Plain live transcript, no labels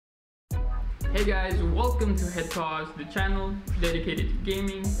Hey guys, welcome to Head Pause, the channel dedicated to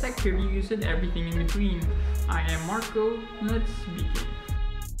gaming, tech reviews, and everything in between. I am Marco, let's begin.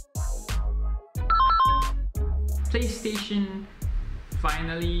 PlayStation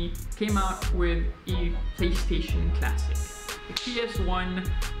finally came out with a PlayStation Classic. The PS1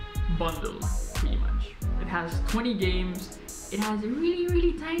 bundle, pretty much. It has 20 games, it has a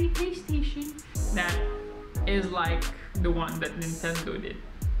really tiny PlayStation that is like the one that Nintendo did.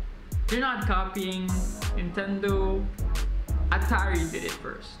 They're not copying Nintendo. Atari did it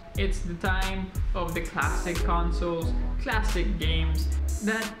first. It's the time of the classic consoles, classic games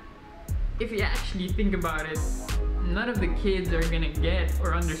that, if you actually think about it, none of the kids are gonna get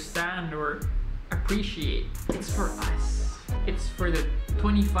or understand or appreciate. It's for us. It's for the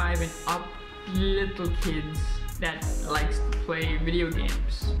 25 and up little kids that likes to play video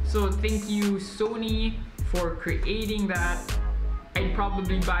games. So thank you, Sony, for creating that. I'd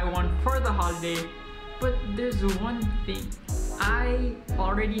probably buy one for the holiday, but there's one thing. I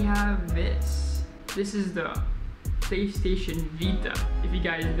already have this. This is the PlayStation Vita. If you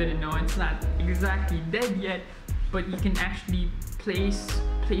guys didn't know, it's not exactly dead yet, but you can actually place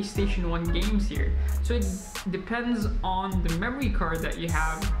PlayStation 1 games here. So it depends on the memory card that you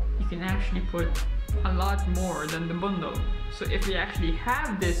have. You can actually put a lot more than the bundle. So if you actually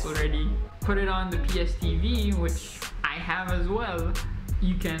have this already, put it on the PS TV, which I have as well,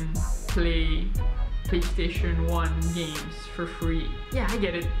 you can play PlayStation 1 games for free. Yeah, I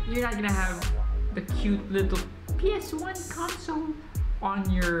get it. You're not gonna have the cute little PS1 console on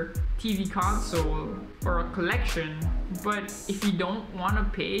your TV console or a collection, but if you don't want to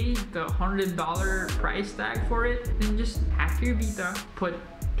pay the $100 price tag for it, then just have your Vita, put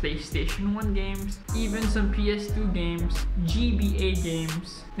PlayStation 1 games, even some PS2 games, GBA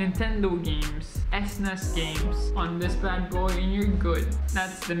games, Nintendo games, SNES games on this bad boy, and you're good.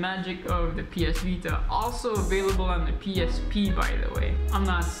 That's the magic of the PS Vita. Also available on the PSP, by the way. I'm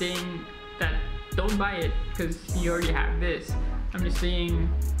not saying that don't buy it because you already have this. I'm just saying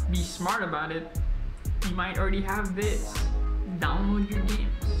be smart about it. You might already have this. Download your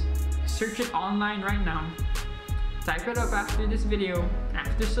games. Search it online right now. Type it up after this video.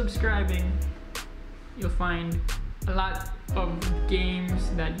 After subscribing, you'll find a lot of games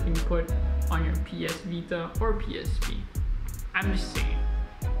that you can put on your PS Vita or PSP. I'm just saying,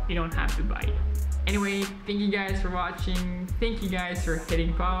 you don't have to buy it. Anyway, thank you guys for watching. Thank you guys for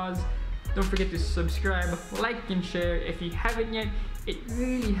hitting pause. Don't forget to subscribe, like, and share if you haven't yet. It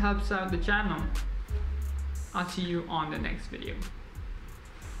really helps out the channel. I'll see you on the next video.